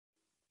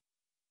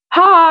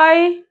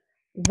Hi,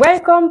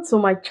 welcome to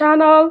my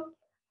channel.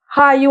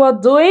 How you are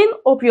doing?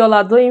 Hope you all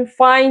are doing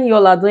fine. You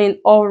all are doing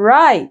all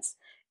right.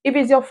 If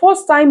it's your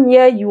first time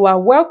here, you are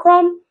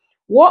welcome.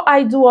 What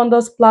I do on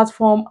this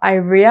platform, I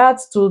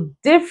react to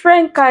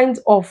different kinds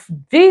of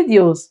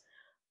videos,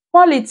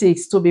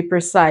 politics to be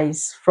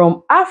precise,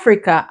 from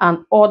Africa and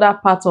other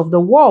parts of the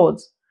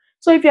world.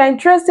 So if you are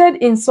interested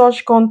in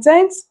such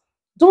content,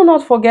 do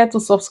not forget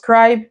to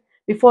subscribe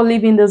before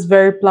leaving this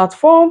very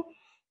platform.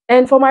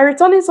 And for my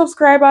returning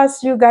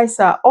subscribers, you guys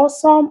are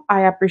awesome.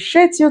 I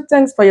appreciate you.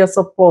 Thanks for your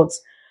support.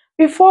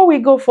 Before we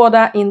go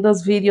further in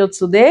this video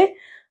today,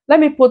 let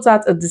me put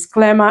out a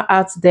disclaimer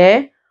out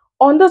there.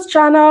 On this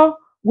channel,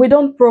 we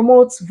don't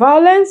promote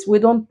violence, we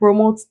don't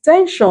promote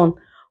tension.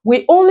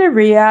 We only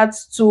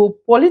react to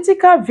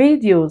political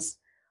videos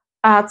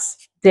out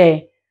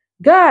there.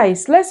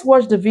 Guys, let's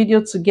watch the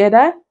video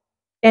together.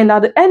 And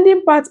at the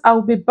ending part,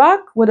 I'll be back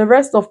with the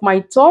rest of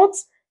my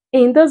thoughts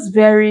in this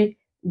very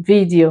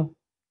video.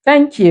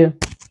 Thank you.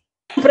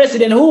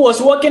 President who was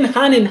working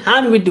hand in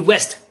hand with the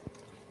West.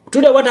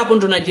 Today, what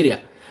happened to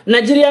Nigeria?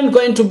 Nigerians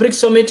going to BRICS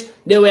summit,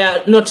 they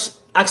were not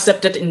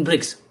accepted in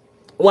BRICS.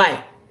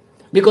 Why?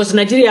 Because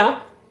Nigeria,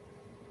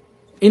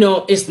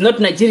 is not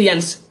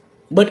Nigerians,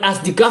 but as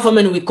the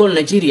government we call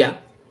Nigeria,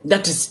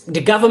 that is,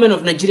 the government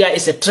of Nigeria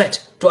is a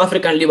threat to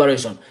African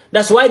liberation.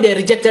 That's why they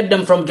rejected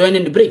them from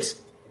joining the BRICS.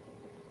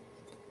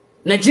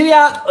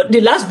 Nigeria, the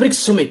last BRICS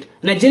summit,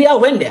 Nigeria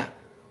went there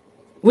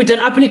with an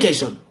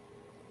application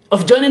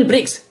of joining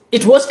BRICS.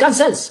 It was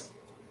cancelled.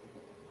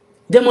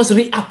 They must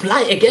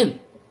reapply again.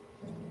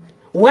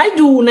 Why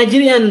do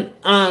Nigerian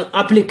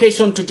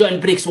application to join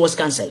BRICS was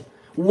cancelled?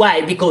 Why?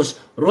 Because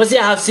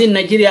Russia have seen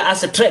Nigeria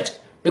as a threat.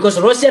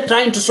 Because Russia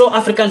trying to show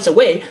Africans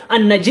away,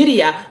 and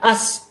Nigeria,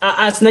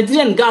 as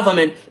Nigerian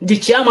government, the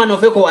chairman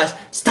of ECOWAS,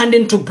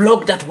 standing to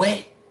block that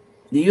way.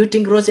 Do you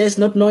think Russia is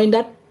not knowing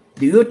that?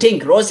 Do you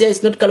think Russia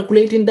is not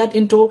calculating that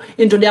into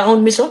their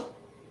own mission?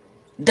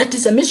 That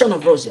is a mission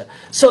of Russia.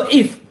 So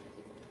if,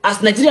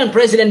 as Nigerian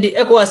president, the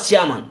ECOWAS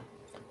chairman,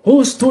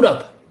 who stood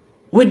up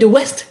with the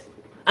West,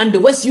 and the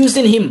West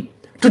using him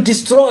to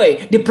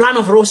destroy the plan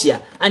of Russia,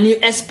 and you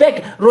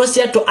expect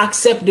Russia to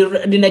accept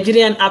the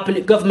Nigerian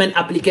government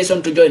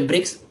application to join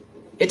BRICS,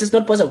 it is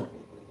not possible.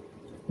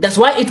 That's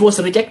why it was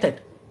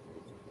rejected.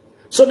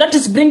 So that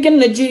is bringing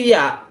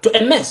Nigeria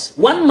to a mess.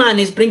 One man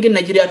is bringing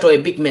Nigeria to a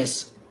big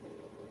mess.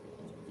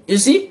 You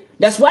see,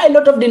 that's why a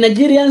lot of the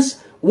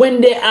Nigerians,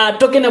 when they are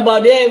talking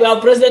about, hey, our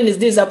president is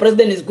this, our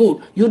president is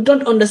good, you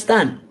don't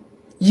understand.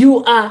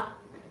 You are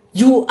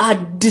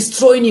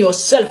destroying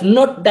yourself,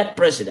 not that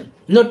president,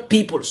 not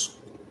people's.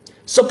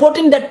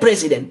 Supporting that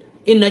president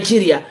in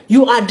Nigeria,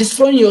 you are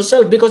destroying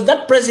yourself, because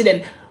that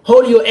president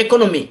hold your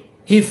economy.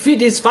 He feed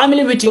his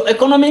family with your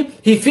economy.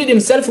 He feed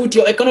himself with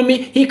your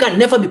economy. He can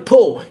never be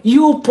poor.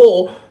 You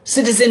poor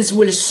citizens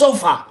will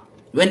suffer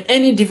when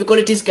any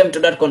difficulties come to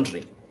that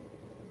country.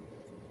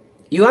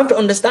 You have to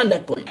understand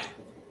that point.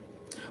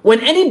 When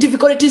any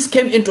difficulties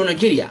came into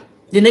Nigeria,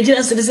 the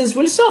Nigerian citizens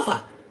will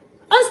suffer.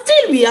 And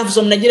still we have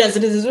some Nigerian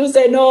citizens who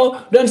say,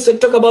 no, don't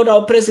talk about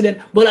our president.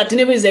 Bola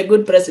Tinubu is a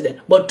good president.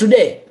 But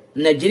today,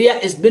 Nigeria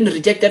has been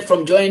rejected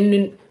from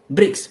joining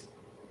BRICS.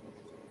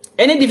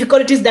 Any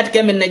difficulties that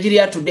came in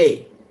Nigeria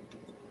today,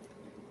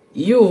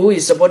 you who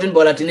is supporting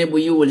Bola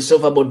Tinubu, you will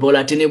suffer, but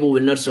Bola Tinubu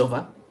will not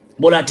suffer.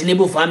 Bola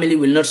Tinubu family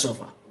will not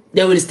suffer.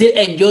 They will still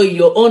enjoy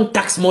your own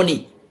tax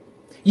money.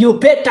 You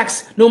pay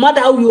tax, no matter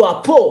how you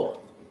are poor.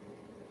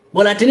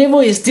 Bola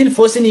Tinubu is still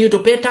forcing you to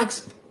pay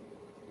tax.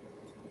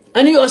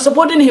 And you are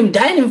supporting him,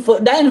 dying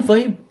for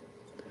him.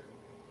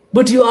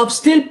 But you are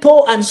still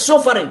poor and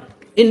suffering.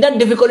 In that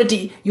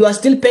difficulty, you are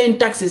still paying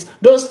taxes.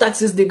 Those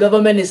taxes the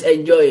government is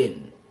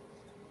enjoying.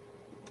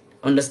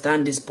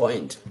 Understand this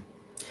point.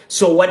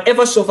 So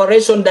whatever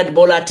sufferation that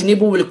Bola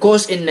Tinubu will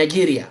cause in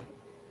Nigeria,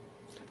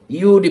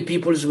 you, the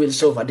peoples, will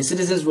suffer. The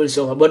citizens will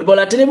suffer. But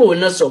Bola Tinubu will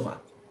not suffer.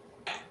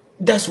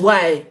 That's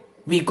why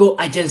we go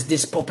against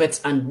these puppets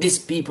and these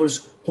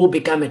peoples who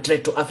become a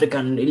threat to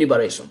African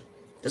liberation.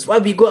 That's why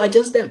we go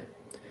against them.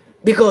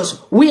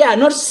 Because we are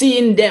not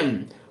seeing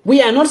them.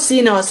 We are not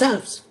seeing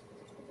ourselves.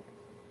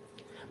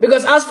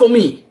 Because as for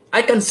me,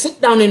 I can sit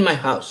down in my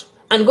house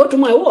and go to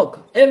my work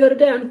every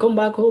day and come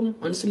back home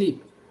and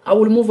sleep. I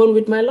will move on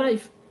with my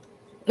life.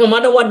 No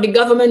matter what the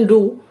government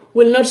do,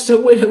 will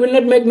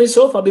not make me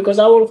suffer, because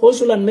I will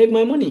hustle and make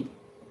my money.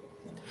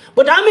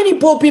 But how many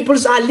poor people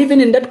are living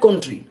in that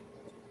country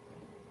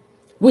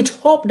with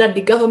hope that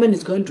the government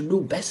is going to do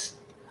best,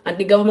 and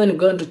the government is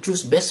going to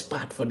choose best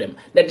part for them,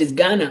 that is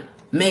gonna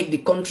make the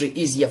country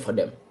easier for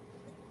them?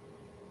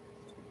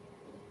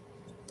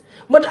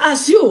 But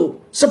as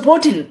you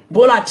supporting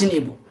Bola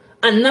Tinubu,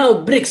 and now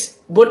BRICS,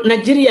 but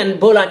Nigerian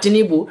Bola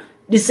Tinubu,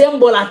 the same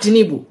Bola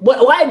Tinubu.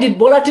 But why did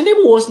Bola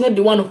Tinubu was not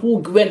the one who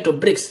went to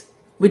BRICS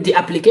with the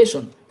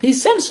application? He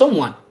sent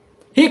someone.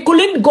 He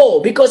couldn't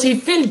go because he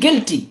felt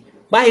guilty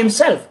by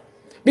himself,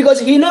 because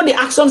he know the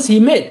actions he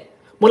made.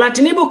 Bola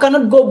Tinubu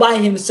cannot go by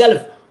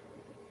himself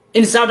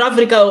in South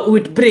Africa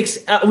with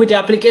BRICS, with the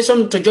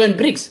application to join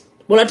BRICS.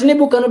 Bola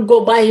Tinubu cannot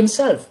go by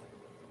himself.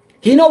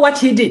 He know what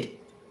he did.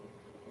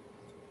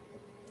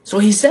 So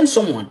he sent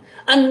someone,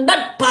 and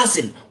that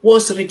person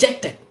was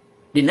rejected.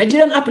 The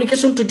Nigerian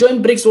application to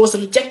join BRICS was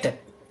rejected.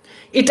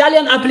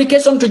 Italian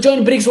application to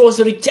join BRICS was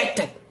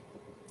rejected.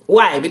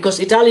 Why? Because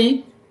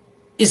Italy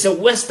is a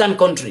Western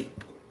country.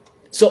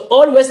 So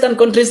all Western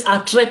countries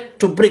are threat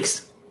to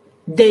BRICS.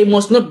 They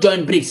must not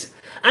join BRICS.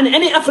 And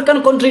any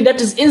African country that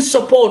is in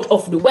support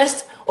of the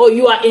West, or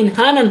you are in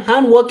hand in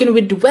hand working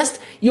with the West,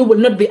 you will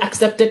not be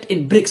accepted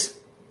in BRICS.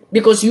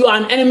 Because you are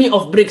an enemy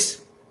of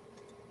BRICS.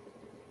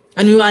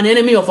 And you are an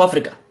enemy of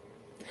Africa.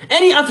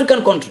 Any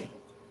African country.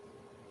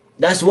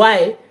 That's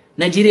why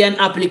Nigerian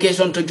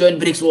application to join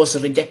BRICS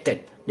was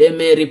rejected. They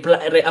may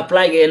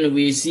reapply again,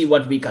 we see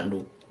what we can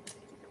do.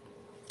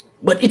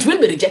 But it will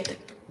be rejected.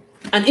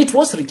 And it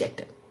was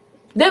rejected.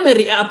 They may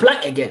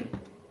reapply again.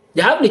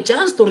 They have the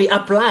chance to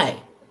reapply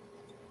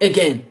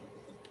again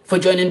for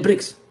joining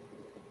BRICS.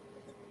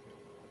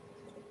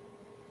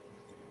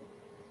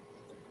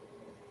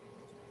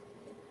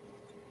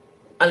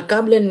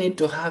 Al-Kablan need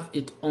to have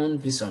its own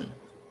vision.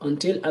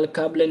 Until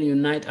Al-Kablan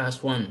unite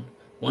as one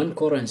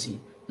currency,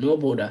 no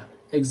border,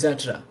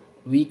 etc.,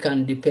 we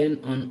can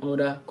depend on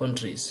other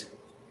countries.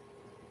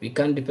 We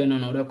can't depend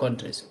on other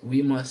countries.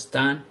 We must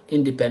stand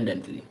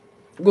independently.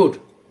 Good.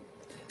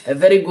 A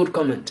very good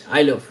comment.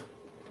 I love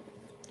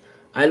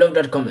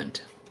that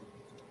comment.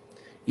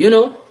 You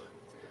know,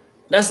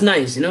 that's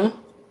nice, you know.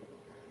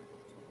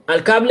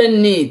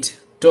 Al-Kablan need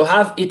to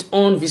have its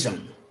own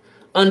vision.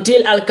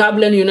 Until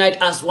Al-Kablan unite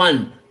as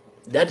one.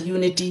 That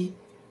unity,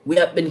 we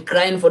have been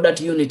crying for that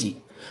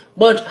unity.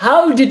 But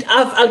how did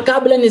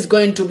Al-Kablan is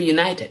going to be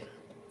united?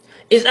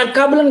 Is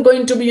Al-Kablan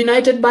going to be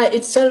united by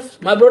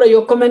itself? My brother,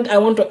 your comment, I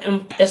want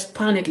to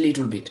expand it a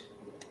little bit.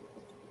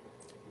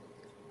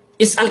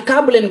 Is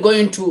Al-Kablan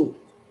going to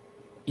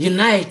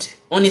unite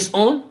on its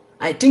own?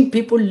 I think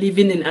people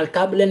living in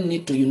Al-Kablan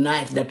need to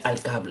unite that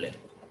Al-Kablan.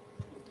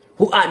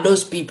 Who are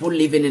those people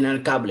living in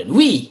Al-Kablan?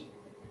 We.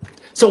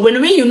 So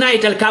when we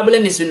unite,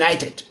 Al-Kablan is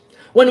united.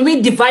 When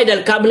we divide,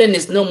 Al-Kablan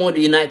is no more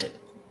united.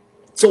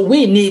 So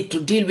we need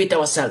to deal with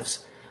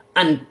ourselves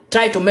and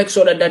try to make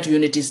sure that that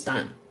unity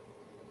stands.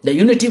 The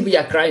unity we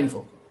are crying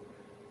for.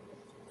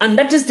 And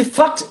that is the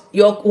fact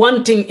you're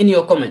wanting in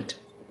your comment.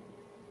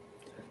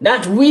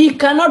 That we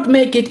cannot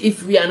make it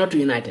if we are not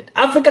united.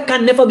 Africa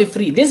can never be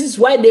free. This is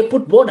why they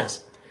put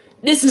borders.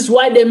 This is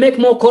why they make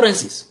more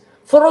currencies.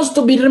 For us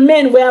to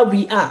remain where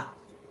we are.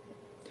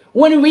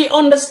 When we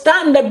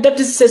understand that that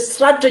is a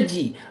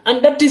strategy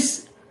and that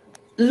is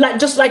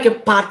just like a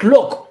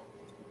padlock.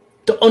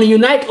 To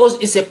unite us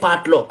is a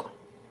padlock.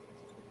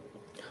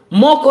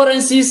 More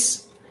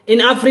currencies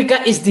in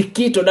Africa is the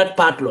key to that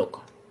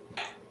padlock.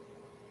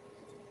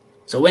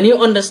 So when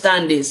you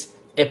understand this,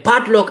 a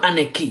padlock and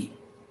a key.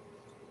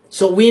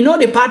 So we know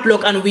the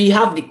padlock and we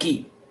have the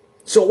key.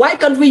 So why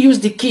can't we use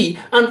the key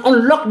and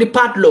unlock the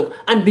padlock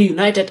and be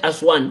united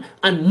as one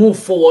and move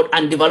forward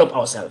and develop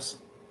ourselves?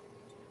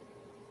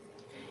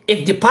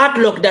 If the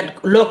padlock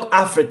that lock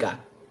Africa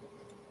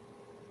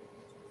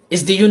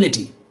is the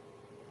unity,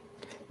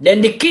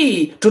 then the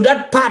key to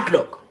that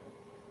padlock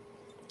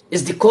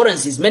is the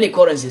currencies, many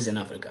currencies in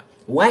Africa.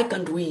 Why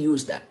can't we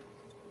use that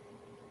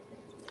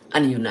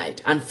and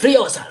unite and free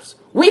ourselves?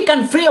 We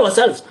can free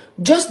ourselves,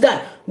 just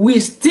that we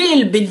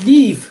still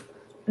believe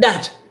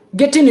that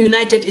getting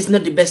united is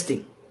not the best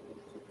thing.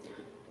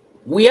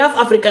 We have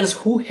Africans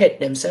who hate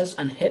themselves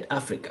and hate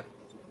Africa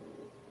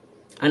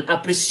and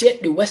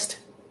appreciate the West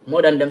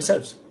more than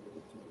themselves.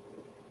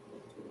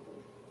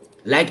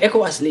 Like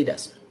ECOWAS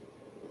leaders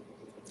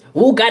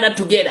who gather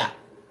together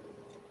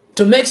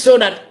to make sure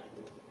that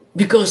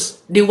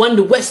because they want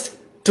the West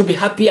to be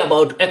happy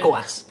about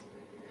ECOWAS.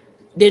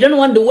 They don't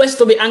want the West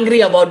to be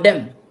angry about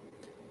them.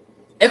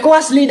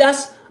 ECOWAS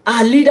leaders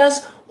are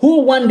leaders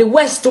who want the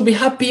West to be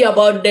happy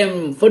about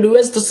them, for the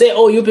West to say,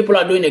 oh, you people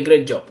are doing a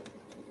great job.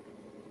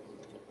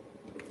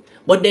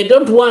 But they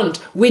don't want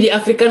we the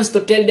Africans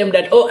to tell them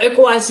that, oh,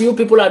 ECOWAS, you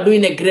people are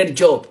doing a great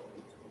job.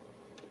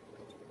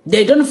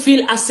 They don't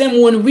feel the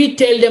same when we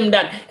tell them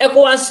that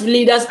ECOWAS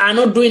leaders are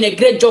not doing a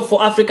great job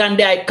for Africa and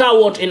they are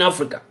cowards in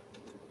Africa.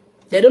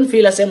 They don't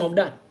feel the same of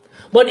that.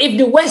 But if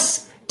the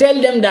West tell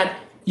them that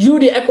you,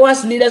 the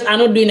ECOWAS leaders, are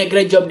not doing a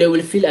great job, they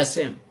will feel the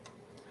same.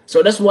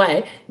 So that's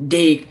why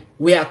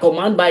we are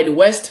commanded by the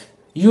West,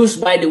 used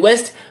by the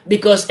West,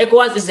 because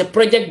ECOWAS is a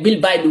project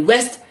built by the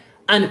West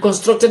and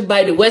constructed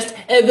by the West.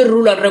 Every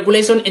rule and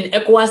regulation in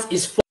ECOWAS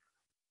is for.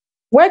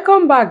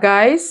 Welcome back,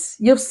 guys.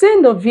 You've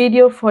seen the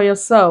video for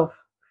yourself.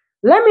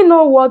 Let me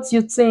know what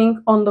you think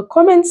on the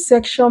comment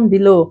section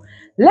below.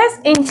 Let's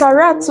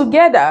interact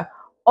together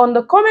on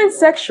the comment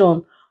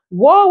section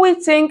what we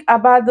think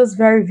about this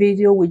very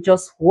video we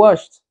just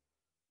watched.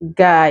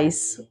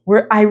 Guys,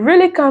 I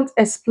really can't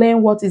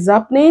explain what is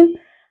happening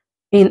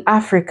in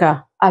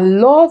Africa. A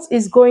lot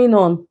is going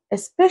on,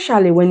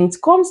 especially when it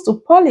comes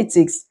to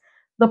politics.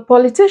 The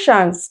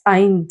politicians are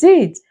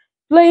indeed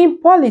playing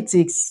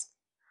politics.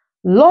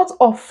 Lots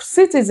of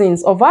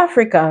citizens of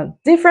Africa,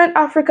 different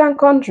African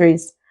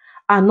countries,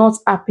 are not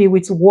happy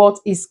with what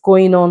is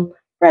going on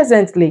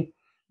presently.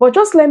 But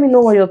just let me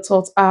know what your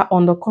thoughts are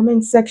on the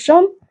comment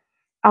section.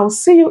 I'll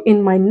see you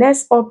in my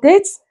next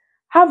update.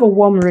 Have a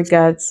warm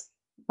regards.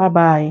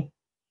 Bye-bye.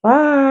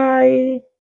 Bye.